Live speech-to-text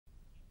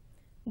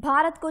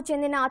భారత్కు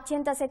చెందిన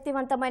అత్యంత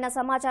శక్తివంతమైన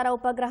సమాచార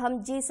ఉపగ్రహం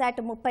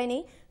Gsat-30ని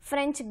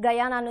ఫ్రెంచ్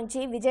గయానా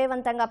నుంచి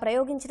విజయవంతంగా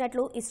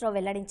ప్రయోగించినట్లు ఇస్రో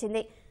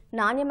వెల్లడించింది.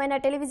 నాణ్యమైన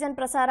టెలివిజన్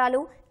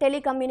ప్రసారాలు,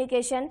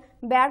 టెలికమ్యూనికేషన్,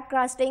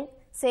 బ్రాడ్కాస్టింగ్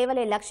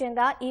సేవలే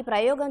లక్ష్యంగా ఈ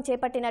ప్రయోగం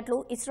చేపట్టినట్లు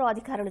ఇస్రో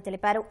అధికారులు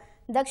తెలిపారు.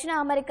 దక్షిణ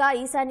అమెరికా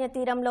ఈశాన్య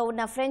తీరంలో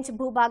ఉన్న ఫ్రెంచ్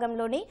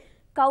భూభాగంలోని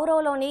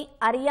కౌరోలోని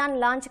అరియాన్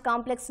లాంచ్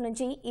కాంప్లెక్స్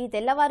నుంచి ఈ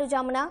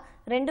తెల్లవారుజామున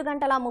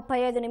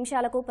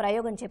 2:35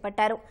 ప్రయోగం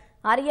చేపట్టారు.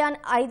 అరియాన్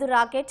 5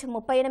 రాకెట్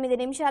 38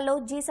 నిమిషాల్లో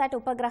Gsat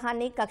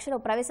ఉపగ్రహాన్ని కక్షలో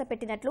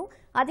ప్రవేశపెట్టినట్లు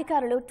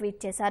అధికారులు ట్వీట్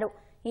చేశారు.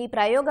 ఈ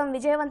ప్రయోగం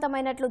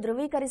విజయవంతమైనట్లు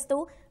ధృవీకరిస్తూ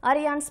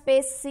Arian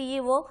space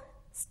CEO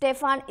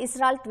Stefan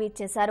ఇస్రాల్ tweet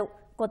చేశారు.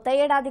 కొత్త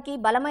ఏడాదికి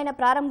బలమైన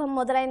ప్రారంభం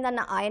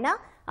మొదలైందన్న ఆయన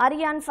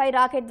అరియాన్ 5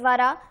 రాకెట్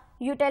ద్వారా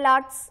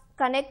యుటెలాట్స్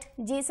కనెక్ట్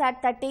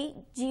Gsat-30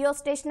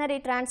 జియోస్టేషనరీ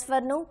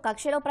ట్రాన్స్ఫర్ను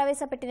కక్షలో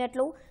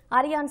ప్రవేశపెట్టినట్లు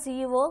అరియాన్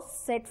సీఈఓ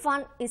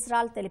స్టెఫాన్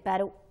ఇస్రాల్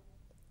తెలిపారు.